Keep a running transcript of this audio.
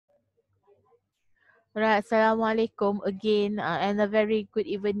Right, Assalamualaikum again and a very good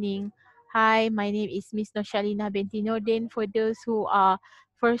evening. Hi, my name is Miss Noorsyalina binti Nordin. For those who are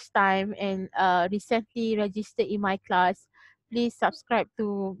first time and recently registered in my class, please subscribe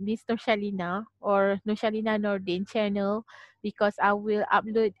to Miss Noorsyalina or Noorsyalina Nordin channel because I will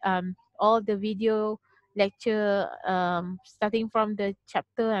upload all the video lecture starting from the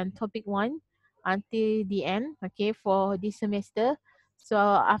chapter and topic 1 until the end, okay, for this semester. So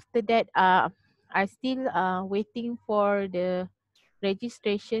after that, I still waiting for the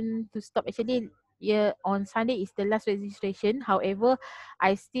registration to stop. Actually, yeah, on Sunday is the last registration. However,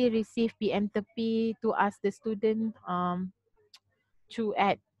 I still receive PMTP to ask the student to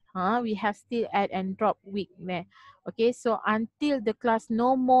add. We have still add and drop week there. Okay, so until the class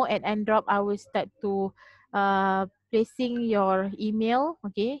no more add and drop, I will start to placing your email.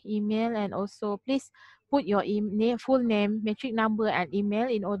 Okay, email, and also please put your name, full name, metric number, and email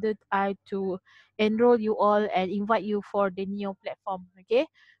in order I to enroll you all and invite you for the new platform. Okay,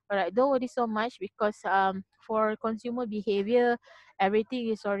 all right. Don't worry so much because for consumer behavior, everything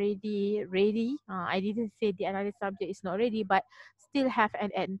is already ready. I didn't say the another subject is not ready, but still have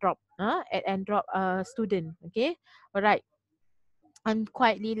an add and drop, add and drop student. Okay, all right. I'm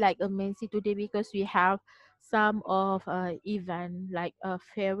quietly like amazing today because we have some of event like a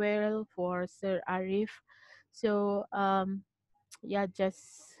farewell for Sir Arif. So yeah,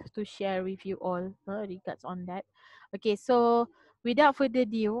 just to share with you all regards on that. Okay, so without further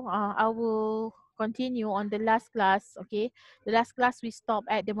ado, I will continue on the last class. Okay, the last class we stopped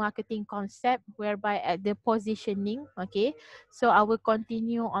at the marketing concept, whereby at the positioning. Okay, so I will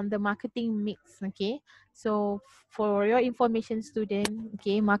continue on the marketing mix. Okay, so for your information, student,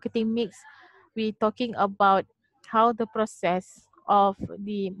 okay, marketing mix, we talking about how the process of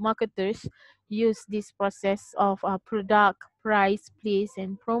the marketers use this process of product, price, place,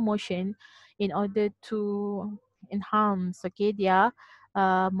 and promotion in order to enhance, okay, their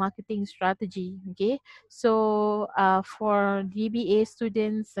marketing strategy. Okay, so for DBA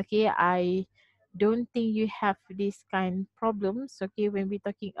students, okay, I don't think you have this kind problems. Okay, when we're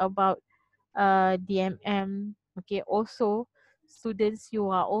talking about DMM. Okay, also students, you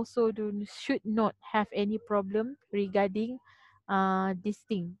are also should not have any problem regarding this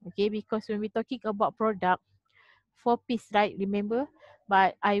thing. Okay, because when we're talking about product, 4 piece, right? Remember,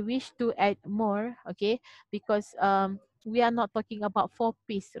 but I wish to add more. Okay, because we are not talking about 4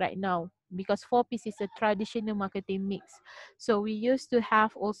 piece right now because 4 piece is a traditional marketing mix. So we used to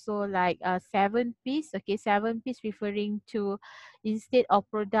have also like a 7 piece. Okay, 7 piece referring to instead of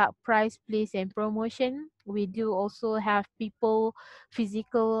product, price, place, and promotion, we do also have people,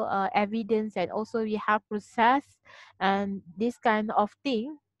 physical evidence, and also we have process and this kind of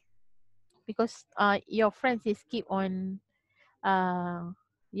thing because your friends is keep on uh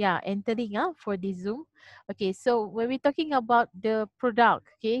entering for the Zoom. Okay, so when we're talking about the product,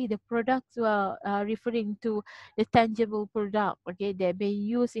 okay, the products were referring to the tangible product, okay, that being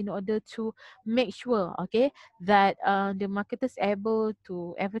used in order to make sure, okay, that the marketers able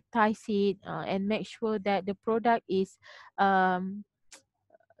to advertise it and make sure that the product is um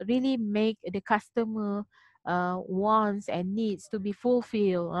really make the customer wants and needs to be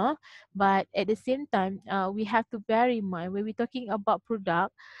fulfilled. But at the same time, we have to bear in mind when we're talking about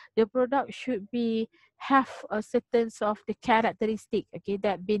product, the product should be have a certain of the characteristic, okay,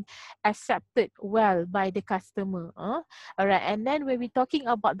 that been accepted well by the customer. All right, and then when we're talking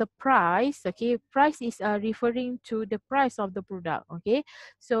about the price, okay, price is referring to the price of the product. Okay,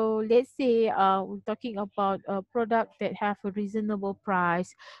 so let's say we're talking about a product that have a reasonable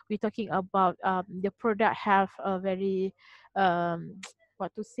price. We're talking about the product have a very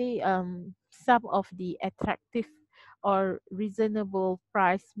what to say some of the attractive or reasonable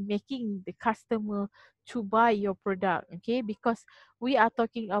price, making the customer to buy your product. Okay, because we are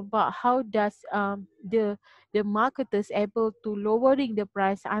talking about how does the marketers able to lowering the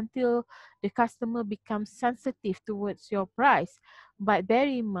price until the customer becomes sensitive towards your price. But bear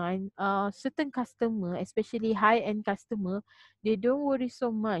in mind, certain customer, especially high end customer, they don't worry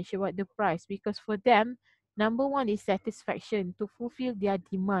so much about the price because for them, number one is satisfaction to fulfill their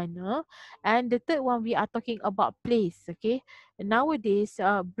demand. And the third one, we are talking about place. Okay, nowadays,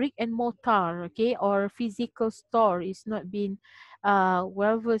 brick and mortar, okay, or physical store is not being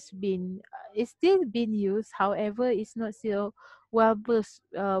well versed been it's still being used. However, it's not so well versed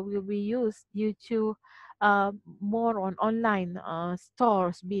will be used due to more on online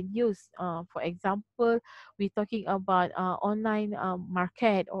stores being used. For example, we're talking about online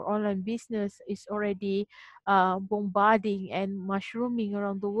market or online business is already bombarding and mushrooming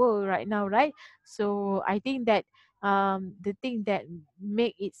around the world right now, right? So I think that the thing that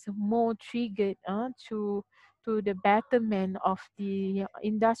make it more triggered to the betterment of the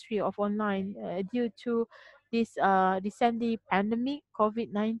industry of online due to this recently pandemic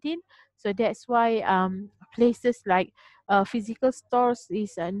COVID-19. So that's why places like physical stores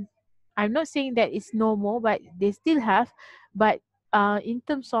is an, I'm not saying that it's normal, but they still have, but in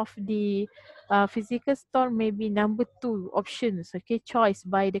terms of the physical store, maybe number two options, okay, choice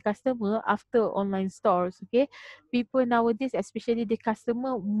by the customer after online stores. Okay, people nowadays, especially the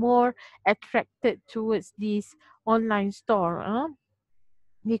customer, more attracted towards this online store,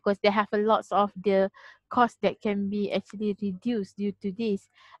 because they have a lots of the cost that can be actually reduced due to this.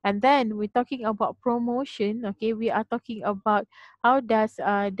 And then we're talking about promotion. Okay, we are talking about how does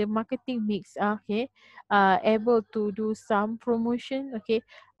the marketing mix, okay, able to do some promotion. Okay,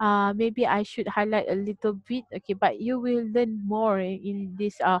 maybe I should highlight a little bit. Okay, but you will learn more in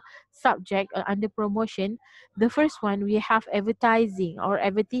this subject under promotion. The first one, we have advertising or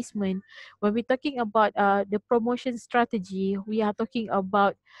advertisement. When we're talking about the promotion strategy, we are talking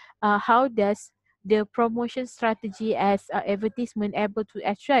about how does the promotion strategy as advertisement able to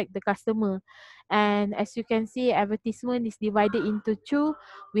attract the customer. And as you can see, advertisement is divided into two.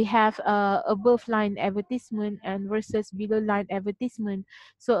 We have above line advertisement and versus below line advertisement.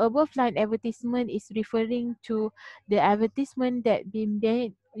 So above line advertisement is referring to the advertisement that been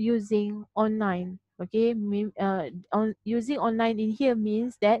made using online. Okay, using online in here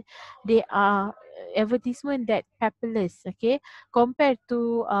means that they are advertisement that paperless. Okay, compared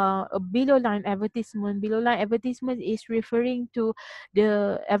to a below line advertisement. Below line advertisement is referring to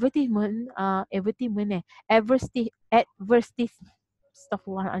the advertisement stuff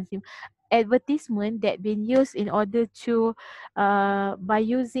advertisement that been used in order to by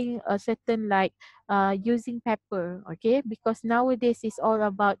using a certain like using paper. Okay, because nowadays it's all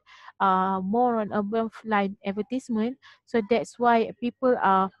about more on above line advertisement. So that's why people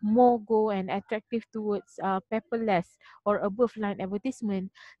are more go and attractive towards paperless or above line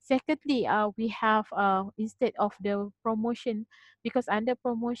advertisement. Secondly, we have instead of the promotion, because under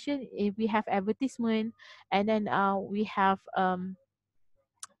promotion we have advertisement, and then we have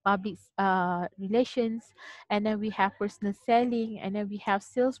public relations, and then we have personal selling, and then we have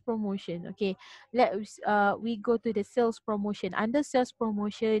sales promotion. Okay, we go to the sales promotion. Under sales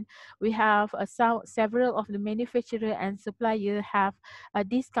promotion, we have several of the manufacturer and supplier have a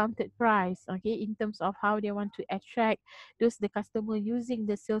discounted price. Okay, in terms of how they want to attract those the customer using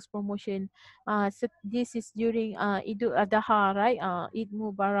the sales promotion. So this is during Idul Adha, right? Eid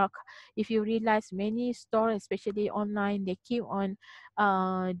Mubarak. If you realize, many stores, especially online, they keep on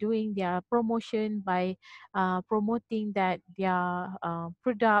doing their promotion by promoting that their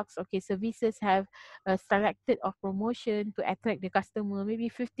products, okay, services have selected of promotion to attract the customer, maybe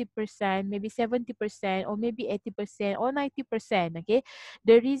 50%, maybe 70%, or maybe 80% or 90%. Okay,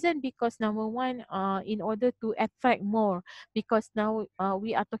 the reason, because number one, in order to attract more, because now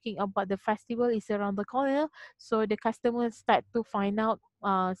we are talking about the festival is around the corner, so the customers start to find out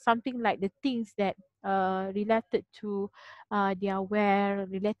something like the things that related to their wear,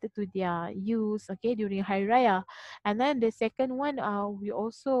 related to their use, okay, during Hari Raya. And then the second one, we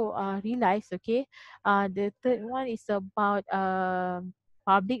also realize, okay, the third one is about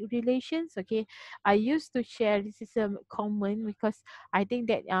public relations. Okay, I used to share, this is a common, because I think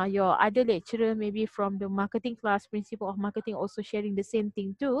that your other lecturer, maybe from the marketing class, principle of marketing, also sharing the same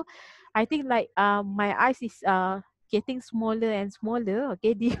thing too. I think like my eyes is getting smaller and smaller,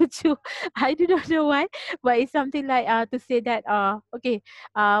 okay, due to I do not know why, but it's something like to say that okay,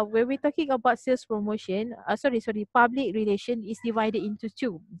 when we're talking about sales promotion, sorry, public relation is divided into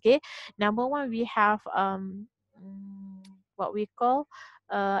two. Okay, number one, we have what we call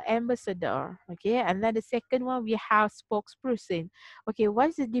ambassador. Okay, and then the second one, we have spokesperson. Okay,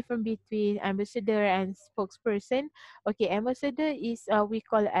 what's the difference between ambassador and spokesperson? Okay, ambassador is we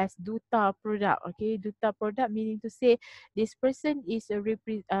call as duta product. Okay, duta product meaning to say this person is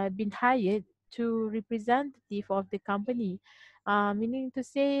been hired to representative of the company, meaning to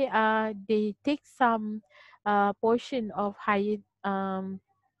say they take some portion of hired,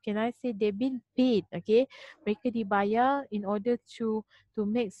 can I say they've been paid. Okay, mereka dibayar in order to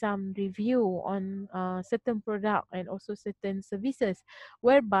make some review on certain product and also certain services,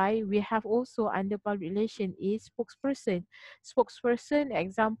 whereby we have also under public relation is spokesperson. Spokesperson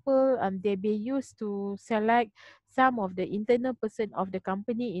example, they be used to select some of the internal person of the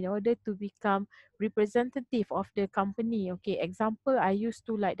company in order to become representative of the company. Okay, example, I used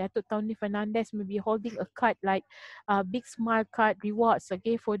to like Datuk Tony Fernandez maybe holding a card like Big Smile card rewards.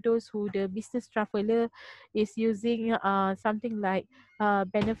 Okay, for those who the business traveler is using something like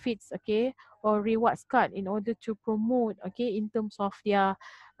benefits, okay, or rewards card in order to promote, okay, in terms of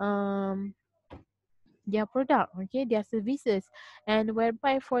um their product, okay, their services. And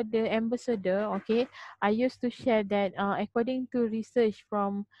whereby for the ambassador, okay, I used to share that according to research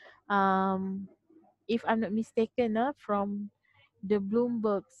from if I'm not mistaken, from the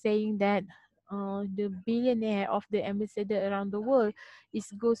Bloomberg, saying that the billionaire of the ambassador around the world is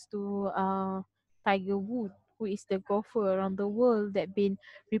goes to Tiger Woods, who is the golfer around the world that been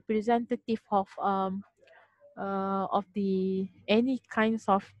representative of the any kinds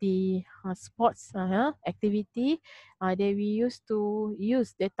of the sports activity. That we used to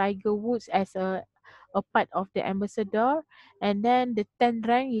use the Tiger Woods as a part of the ambassador. And then the 10th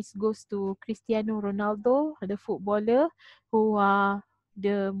rank is goes to Cristiano Ronaldo, the footballer, who are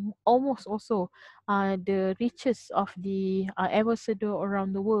the almost also the richest of the ambassador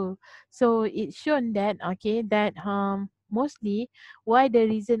around the world. So it's shown that, okay, that mostly why the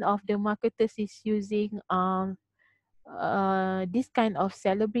reason of the marketers is using this kind of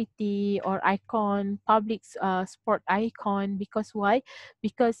celebrity or icon, public sport icon. Because why?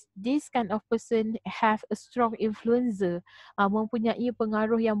 Because this kind of person have a strong influencer, mempunyai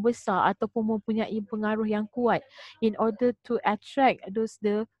pengaruh yang besar ataupun mempunyai pengaruh yang kuat in order to attract those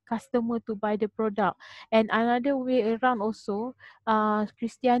the customer to buy the product. And another way around also,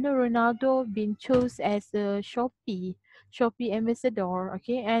 Cristiano Ronaldo been chose as a Shopee ambassador,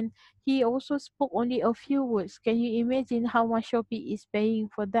 okay, and he also spoke only a few words. Can you imagine how much Shopee is paying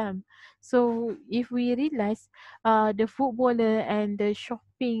for them? So if we realize the footballer and the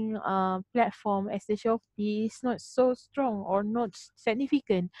shopping platform as the Shopee is not so strong or not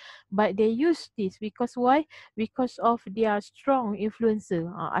significant, but they use this because why? Because of their strong influencer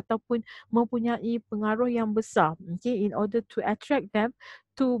ataupun mempunyai pengaruh yang besar, okay, in order to attract them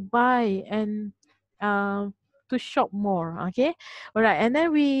to buy and uh, to shop more. Okay, all right, and then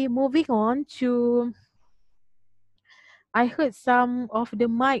we moving on to. I heard some of the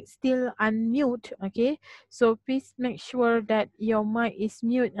mic still unmute. Okay, so please make sure that your mic is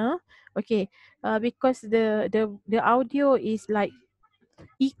mute. Okay, because the audio is like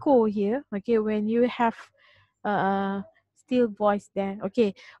echo here. Okay, when you have uh still voice there.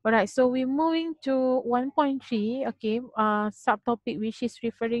 Okay, all right, so we're moving to 1.3. Okay, subtopic, which is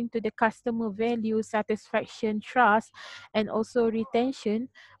referring to the customer value, satisfaction, trust, and also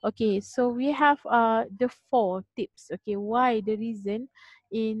retention. Okay, so we have the four tips. Okay, why the reason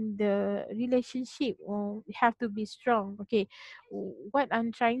in the relationship we have to be strong. Okay, what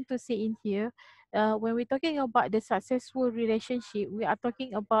I'm trying to say in here, when we're talking about the successful relationship, we are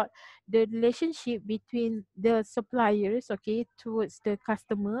talking about the relationship between the suppliers, okay, towards the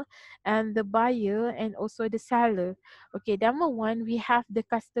customer, and the buyer, and also the seller. Okay, number one, we have the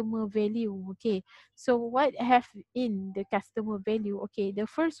customer value. Okay, so what have in the customer value? Okay, the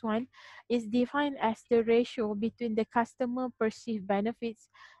first one is defined as the ratio between the customer perceived benefits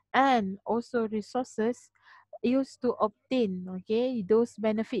and also resources used to obtain, okay, those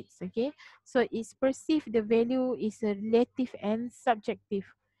benefits. Okay, so it's perceived, the value is a relative and subjective,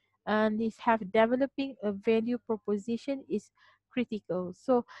 and is have developing a value proposition is critical.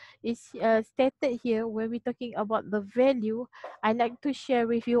 So it's stated here when we're talking about the value. I like to share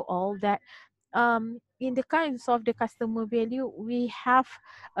with you all that in the kinds of the customer value, we have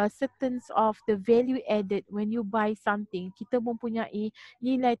a certain of the value added when you buy something. Kita mempunyai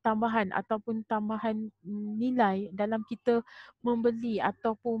nilai tambahan ataupun tambahan nilai dalam kita membeli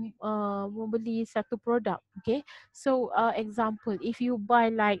ataupun membeli satu produk. Okay, so example, if you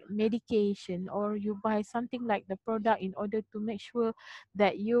buy like medication or you buy something like the product in order to make sure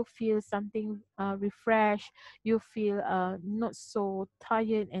that you feel something refreshed, you feel not so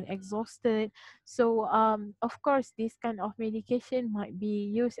tired and exhausted. So of course, this kind of medication might be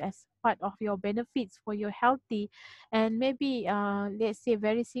used as part of your benefits for your healthy. And maybe let's say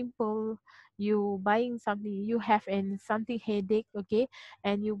very simple, you buying something, you have an something headache, okay,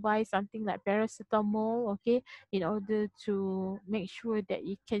 and you buy something like paracetamol, okay, in order to make sure that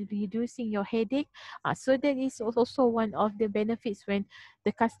it can reducing your headache. So that is also one of the benefits when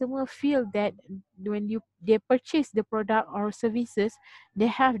the customer feel that when they purchase the product or services, they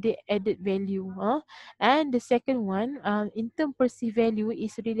have the added value. And the second one, in term perceived value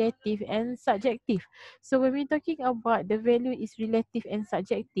is relative relative and subjective. So when we're talking about the value is relative and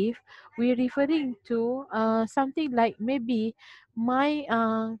subjective, we're referring to something like maybe my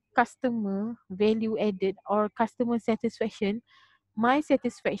customer value added or customer satisfaction, my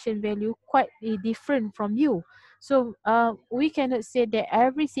satisfaction value quite different from you. So we cannot say that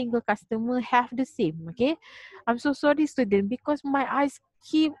every single customer have the same. Okay, I'm so sorry, student, because my eyes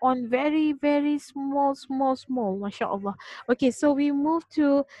keep on very very small, mashallah. Okay, so we move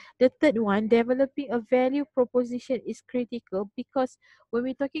to the third one. Developing a value proposition is critical, because when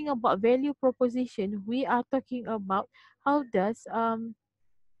we're talking about value proposition, we are talking about how does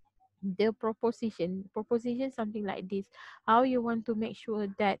the proposition something like this, how you want to make sure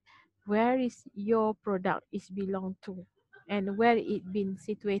that where is your product is belong to, and where it been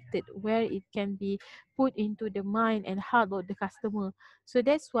situated, where it can be put into the mind and heart of the customer. So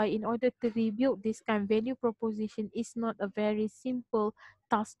that's why in order to rebuild this kind of value proposition is not a very simple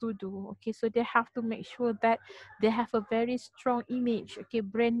task to do. Okay, so they have to make sure that they have a very strong image, okay,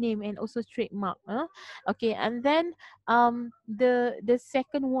 brand name and also trademark. Okay, and then the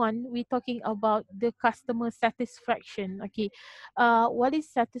second one, we talking about the customer satisfaction. Okay, what is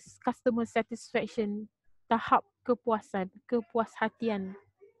customer satisfaction? Tahap kepuashatian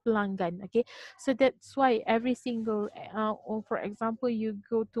pelanggan. Okay, so that's why every single or for example, you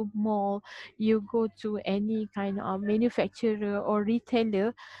go to mall, you go to any kind of manufacturer or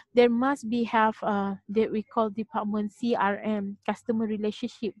retailer, there must be have that we call department CRM, customer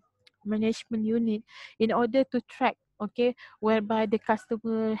relationship management unit, in order to track, okay, whereby the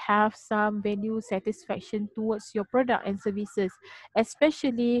customer have some value satisfaction towards your product and services,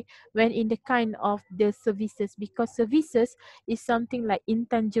 especially when in the kind of the services, because services is something like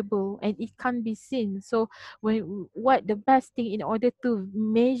intangible and it can't be seen. So when what the best thing in order to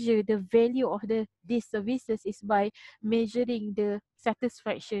measure the value of these services is by measuring the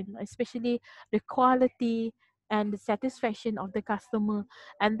satisfaction, especially the quality and the satisfaction of the customer.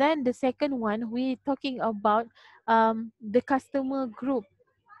 And then the second one, we talking about the customer group.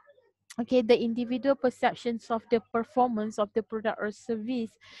 Okay, the individual perceptions of the performance of the product or service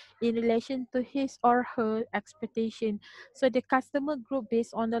in relation to his or her expectation. So the customer group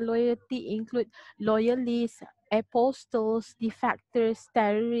based on the loyalty include loyalists, apostles, defectors,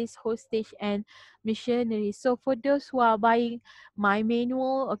 terrorists, hostage, and missionaries. So for those who are buying my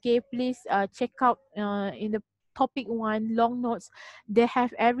manual, okay, please check out in the topic 1 long notes. They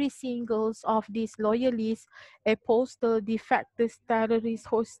have every singles of these loyalists, apostle, defectors, terrorists,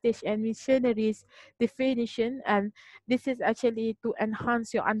 hostage, and missionaries definition. And this is actually to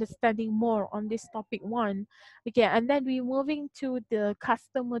enhance your understanding more on this topic 1. Okay, and then we moving to the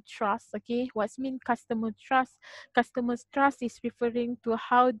customer trust. Okay, what's mean customer trust? Customer trust is referring to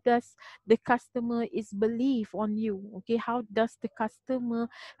how does the customer is believe on you. Okay, how does the customer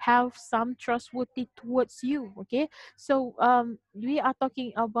have some trustworthy towards you. Okay, so we are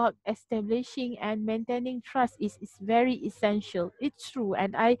talking about establishing and maintaining trust is very essential. It's true,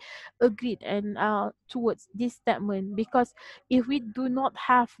 and I agreed and towards this statement, because if we do not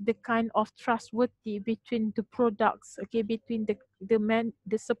have the kind of trustworthy between the products, okay, between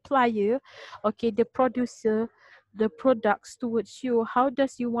the supplier, okay, the producer, the products towards you, how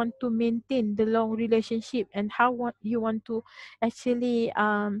does you want to maintain the long relationship, and how you want to actually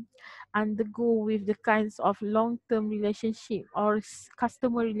undergo with the kinds of long-term relationship or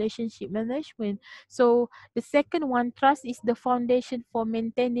customer relationship management. So the second one, trust is the foundation for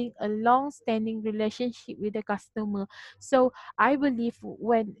maintaining a long-standing relationship with the customer. So I believe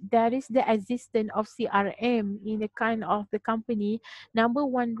when there is the existence of CRM in the kind of the company, number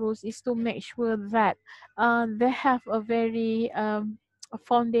one rules is to make sure that they have a very a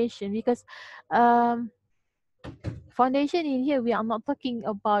foundation, because um foundation in here, we are not talking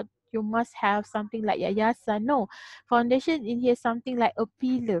about you must have something like yayasan. No, foundation in here something like a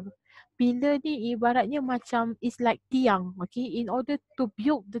pillar. Pillar ni ibaratnya macam is like tiang. Okay, in order to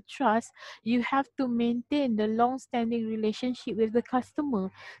build the trust, you have to maintain the long-standing relationship with the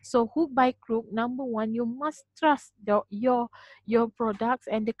customer. So hook by crook, number one, you must trust your products,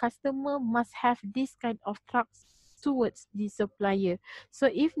 and the customer must have this kind of trust towards the supplier. So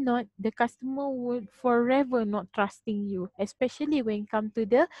if not, the customer would forever not trusting you, especially when it come to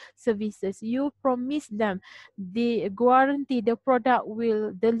the services. You promise them the guarantee the product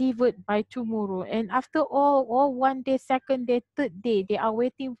will delivered by tomorrow. And after all 1 day, second day, third day, they are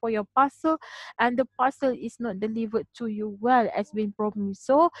waiting for your parcel, and the parcel is not delivered to you well as been promised.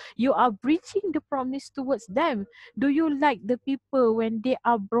 So you are breaching the promise towards them. Do you like the people when they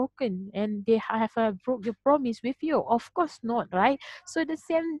are broken and they have broke the promise with you? you? Of course not, right? So the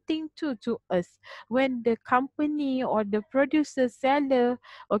same thing too to us. When the company or the producer, seller,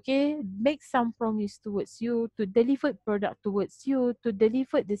 okay, make some promise towards you to deliver product towards you, to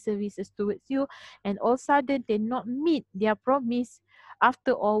deliver the services towards you, and all of a sudden they not meet their promise.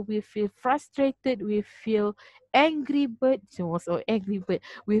 After all, we feel frustrated, we feel angry bird, so angry bird,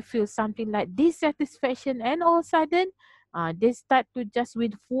 we feel something like dissatisfaction, and all of a sudden they start to just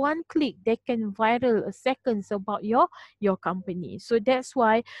with one click they can viral a seconds about your company. So that's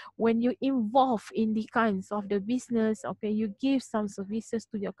why when you involve in the kinds of the business, okay, you give some services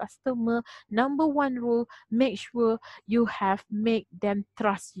to your customer, number one rule, make sure you have make them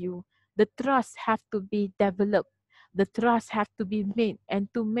trust you. The trust have to be developed, the trust have to be made, and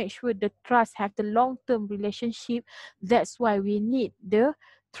to make sure the trust have the long-term relationship, that's why we need the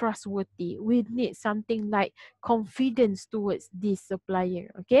trustworthy, we need something like confidence towards this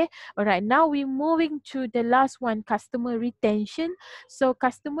supplier. Okay, all right, now we're moving to the last one, customer retention. So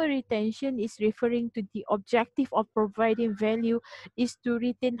customer retention is referring to the objective of providing value is to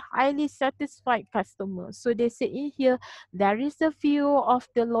retain highly satisfied customers. So they say in here there is a few of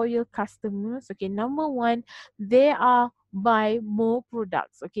the loyal customers. Okay, number one, they are buy more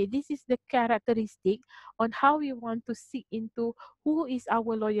products. Okay, this is the characteristic on how we want to seek into who is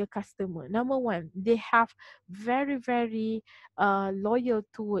our loyal customer. Number one, they have very loyal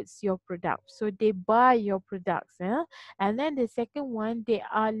towards your product, so they buy your products. And then the second one, they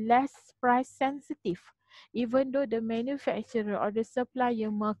are less price sensitive. Even though the manufacturer or the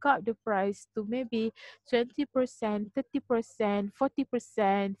supplier mark up the price to maybe 20%, 30%, 40%,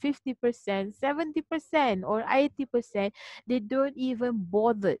 50%, 70%, or 80%, they don't even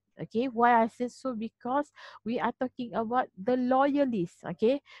bother. Okay, why I say so? Because we are talking about the loyalists.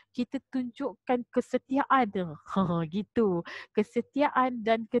 Okay, kita tunjukkan kesetiaan gitu, kesetiaan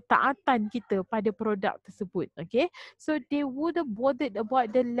dan ketaatan kita pada produk tersebut. Okay, so they wouldn't bothered about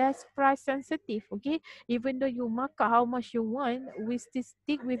the less price sensitive. Okay, even though you mark up how much you want, we still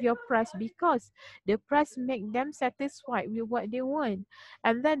stick with your price because the price make them satisfied with what they want.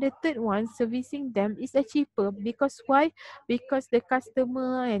 And then the third one, servicing them is a cheaper, because why? Because the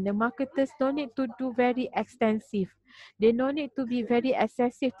customer and the marketers don't need to do very extensive. They don't need to be very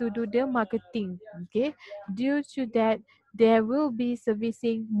excessive to do the marketing. Okay, due to that, there will be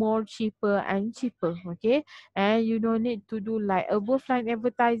servicing more cheaper and cheaper. Okay, and you don't need to do like above line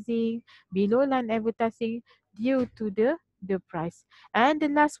advertising, below line advertising due to the price. And the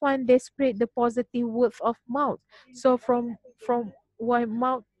last one, they spread the positive word of mouth. So from one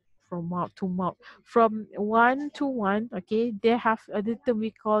mouth, from mouth to mouth, from one to one, okay, they have a term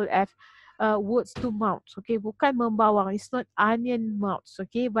we call as words to mouth. Okay, bukan membawang, it's not onion mouths.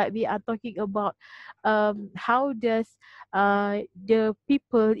 Okay, but we are talking about how does the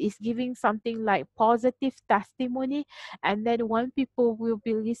people is giving something like positive testimony, and then one people will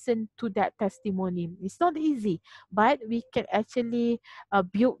be listen to that testimony. It's not easy, but we can actually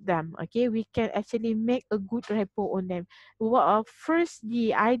build them. Okay, we can actually make a good rapport on them. First,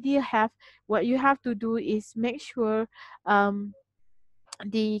 the idea have, what you have to do is make sure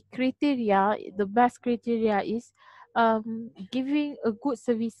the criteria, the best criteria is giving a good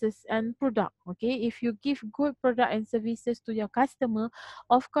services and product. Okay, if you give good product and services to your customer,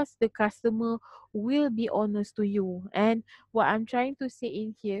 of course the customer will be honest to you. And what I'm trying to say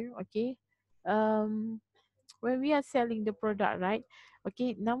in here, okay, um when we are selling the product, right?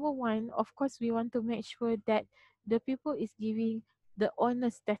 Okay, number one, of course, we want to make sure that the people is giving the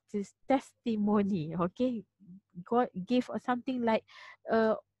honest testimony. Okay, God give something like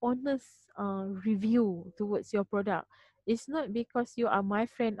honest review towards your product. It's not because you are my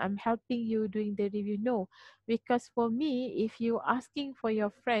friend, I'm helping you doing the review. No, because for me, if you asking for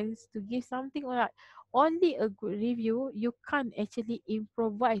your friends to give something like only a good review, you can't actually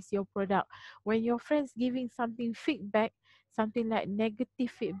improvise your product. When your friends giving something feedback, something like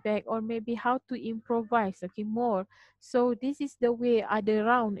negative feedback, or maybe how to improvise, okay, more. So this is the way other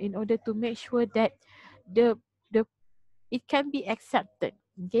round in order to make sure that the the it can be accepted.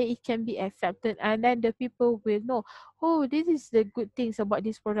 Okay, it can be accepted, and then the people will know, oh, this is the good things about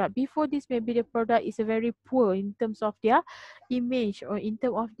this product. Before this, maybe the product is very poor in terms of their image or in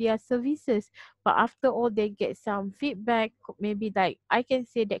terms of their services, but after all they get some feedback, maybe like I can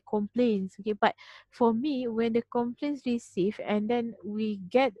say that complaints. Okay, but for me, when the complaints received and then we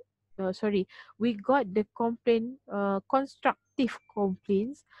get we got the complaint, constructive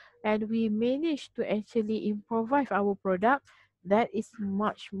complaints, and we managed to actually improvise our product, that is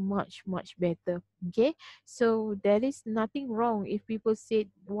much better. Okay, so there is nothing wrong if people say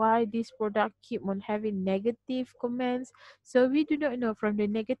why this product keep on having negative comments. So we do not know, from the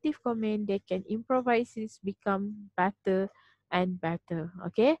negative comment they can improvise it become better and better.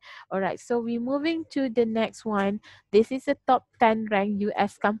 Okay, all right, so we moving to the next one. This is a top 10 ranked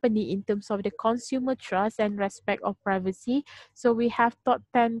US company in terms of the consumer trust and respect of privacy. So we have top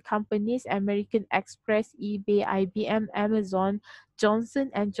 10 companies: American Express, eBay, IBM, Amazon,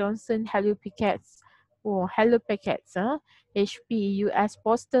 Johnson and Johnson, Hello Packets. Oh, Hello Packets, HP, US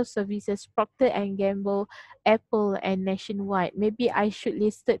Postal Services, Procter and Gamble, Apple, and Nationwide. Maybe I should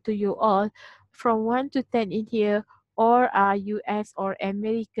list it to you all from 1 to 10 in here, or are US or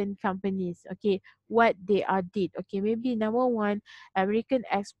American companies. Okay, what they are did. Okay, maybe number one, American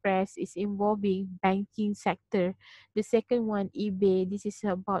Express is involving banking sector. The second one, eBay. This is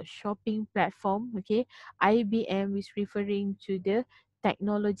about shopping platform. Okay, IBM is referring to the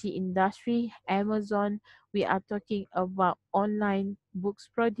technology industry. Amazon, we are talking about online books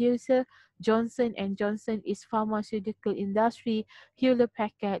producer. Johnson and Johnson is pharmaceutical industry. Hewlett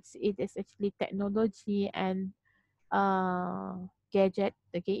Packard, it is actually technology and uh, gadget,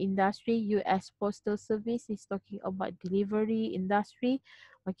 okay, industry. US Postal Service is talking about delivery industry.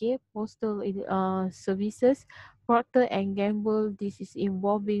 Okay, postal services. Procter and Gamble, this is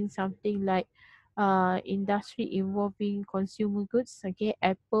involving something like industry involving consumer goods. Okay,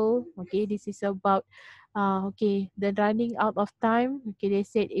 Apple, okay, this is about okay, the running out of time. Okay, they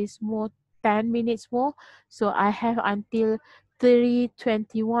said it's more 10 minutes more, so I have until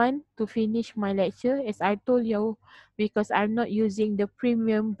 3:21 to finish my lecture. As I told you, because I'm not using the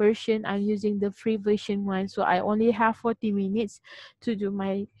premium version, I'm using the free version one. So I only have 40 minutes to do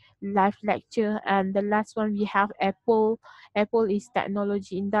my live lecture. And the last one we have Apple. Apple is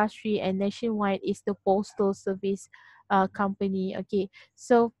technology industry, and Nationwide is the postal service company. Okay,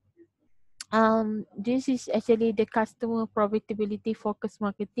 so this is actually the customer profitability focused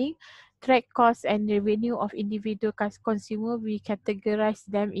marketing. Track cost and revenue of individual consumer. We categorize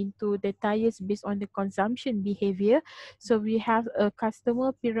them into the tiers based on the consumption behavior. So we have a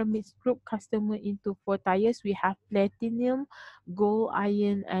customer pyramid group customer into four tiers. We have platinum, gold,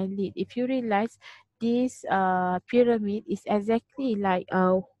 iron, and lead. If you realize, this pyramid is exactly like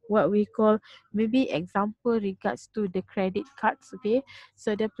what we call, maybe example regards to the credit cards. Okay,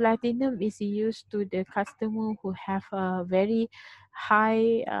 so the platinum is used to the customer who have a very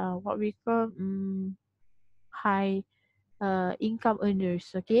high, what we call, high income earners.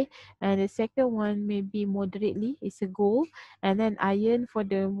 Okay, and the second one maybe moderately is a gold, and then iron for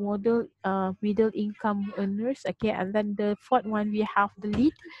the model middle income earners. Okay, and then the fourth one we have the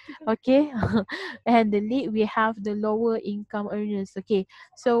lead. Okay, and the lead we have the lower income earners. Okay,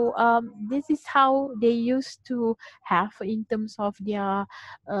 so this is how they used to have in terms of their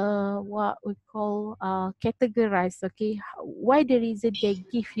what we call categorize. Okay, why the reason they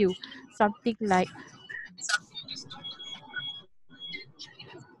give you something like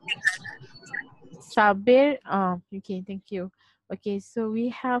Sabir, okay, thank you. Okay, so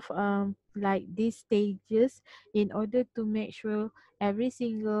we have like these stages in order to make sure every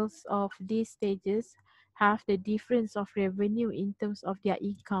single of these stages have the difference of revenue in terms of their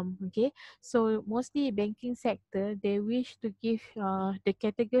income. Okay, so mostly banking sector, they wish to give the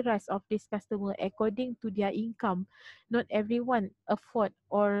categorize of this customer according to their income. Not everyone afford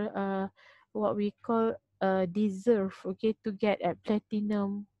or what we call deserve, okay, to get a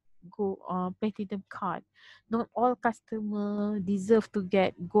platinum go platinum card. Not all customer deserve to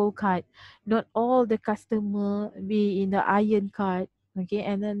get gold card. Not all the customer be in the iron card. Okay,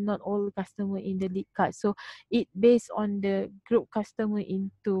 and then not all customer in the lead card. So it based on the group customer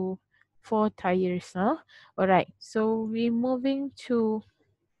into four tiers. All right. So we moving to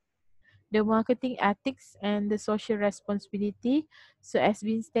the marketing ethics and the social responsibility. So as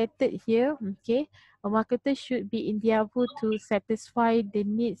been stated here, okay, a marketer should be endeavor to satisfy the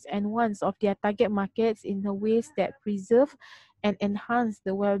needs and wants of their target markets in the ways that preserve and enhance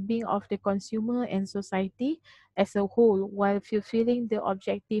the well-being of the consumer and society as a whole while fulfilling the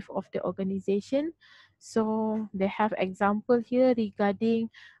objective of the organization. So they have example here regarding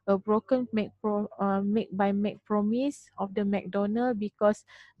a broken make by make promise of the McDonald, because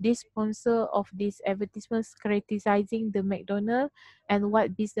this sponsor of this advertisements criticizing the McDonald, and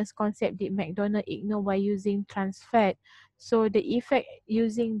what business concept did McDonald ignore by using trans fat. So the effect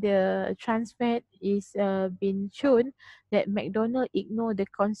using the trans fat is been shown that McDonald ignore the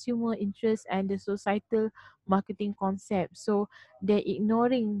consumer interest and the societal marketing concept. So they're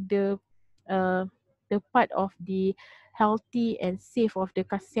ignoring uh, the part of the healthy and safe of the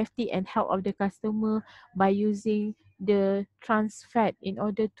safety and health of the customer by using the trans fat in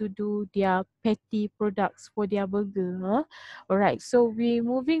order to do their patty products for their burger. Alright, so we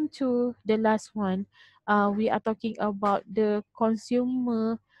moving to the last one. We are talking about the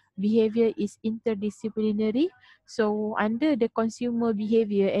consumer behavior is interdisciplinary. So under the consumer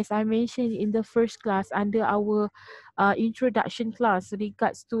behavior, as I mentioned in the first class, under our introduction class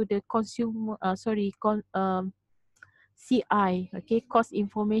regards to the consumer, CI, okay, cost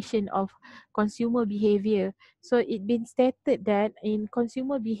information of consumer behavior. So it been stated that in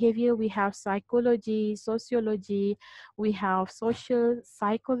consumer behavior we have psychology, sociology, we have social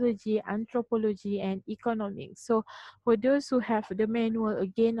psychology, anthropology, and economics. So for those who have the manual,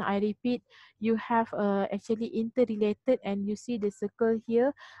 again, I repeat, you have actually interrelated, and you see the circle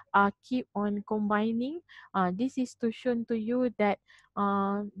here. Keep on combining. This is to show to you that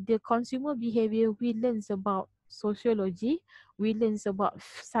the consumer behavior we learn about sociology, we learn about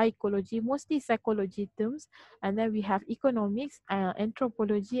psychology, mostly psychology terms, and then we have economics,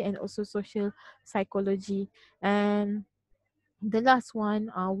 anthropology, and also social psychology. And the last one,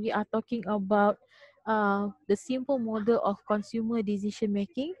 we are talking about the simple model of consumer decision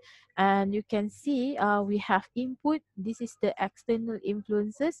making. And you can see we have input. This is the external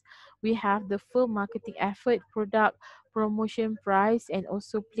influences. We have the firm marketing effort, product, promotion, price, and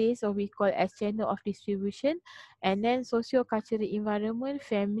also place, or we call as channel of distribution. And then socio-cultural environment,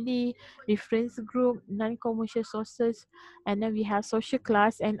 family, reference group, non-commercial sources. And then we have social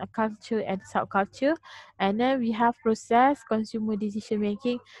class and a culture and subculture. And then we have process, consumer decision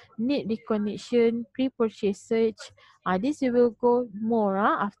making, need recognition, pre-purchase search. This we will go more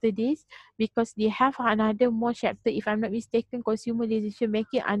after this, because they have another more chapter, if I'm not mistaken, consumer decision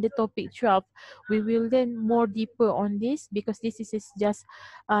making under topic 12. We will learn more deeper on this, because this is just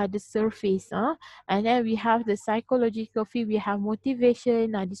the surface. And then we have the psychological feel, we have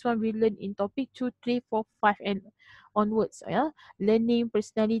motivation. This one we learn in topic 2, 3, 4, 5, and onwards. Learning,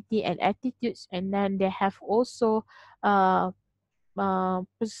 personality, and attitudes. And then they have also uh,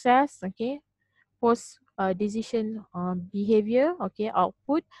 process, okay, post decision behavior, okay,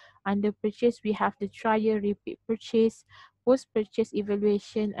 output. Under purchase we have the trial, repeat purchase, post purchase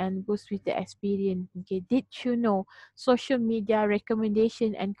evaluation, and goes with the experience. Okay, did you know social media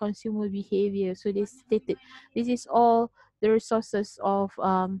recommendation and consumer behavior? So they stated this is all the resources of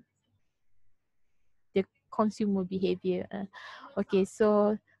the consumer behavior. Okay,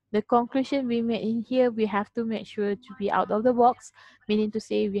 so the conclusion we made in here, we have to make sure to be out of the box, meaning to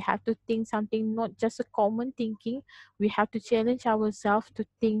say we have to think something not just a common thinking. We have to challenge ourselves to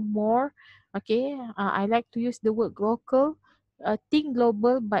think more. Okay, I like to use the word local. Think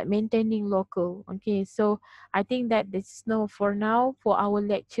global but maintaining local. Okay, so I think that this is no for now for our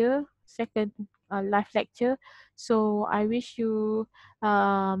lecture, second live lecture. So I wish you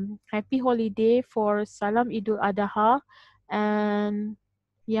happy holiday for Salam Idul Adha, and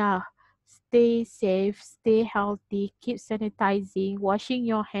yeah, stay safe, stay healthy, keep sanitizing, washing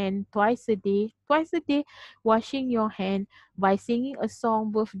your hand twice a day, washing your hand by singing a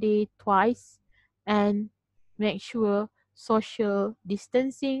song birthday twice, and make sure social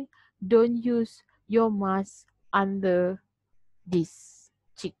distancing. Don't use your mask under this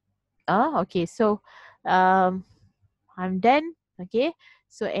cheek. Okay, so um I'm done. Okay.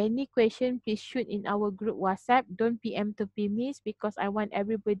 So any question, please shoot in our group WhatsApp. Don't PM to PMIS, because I want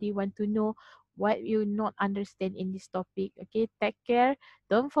everybody want to know what you not understand in this topic. Okay. Take care.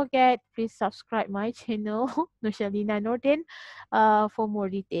 Don't forget, please subscribe my channel, Noorsyalina Nordin, for more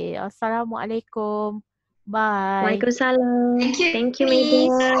detail. Assalamualaikum. Bye. Waalaikumsalam. Thank you, Thank you,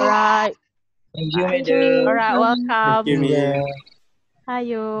 Miss. Madam. Alright. Thank you, Thank you, madam. Miss. Alright. Thank Welcome. you, Thank you, madam. Miss.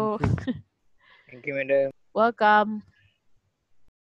 Hayo. Thank you, madam. Welcome.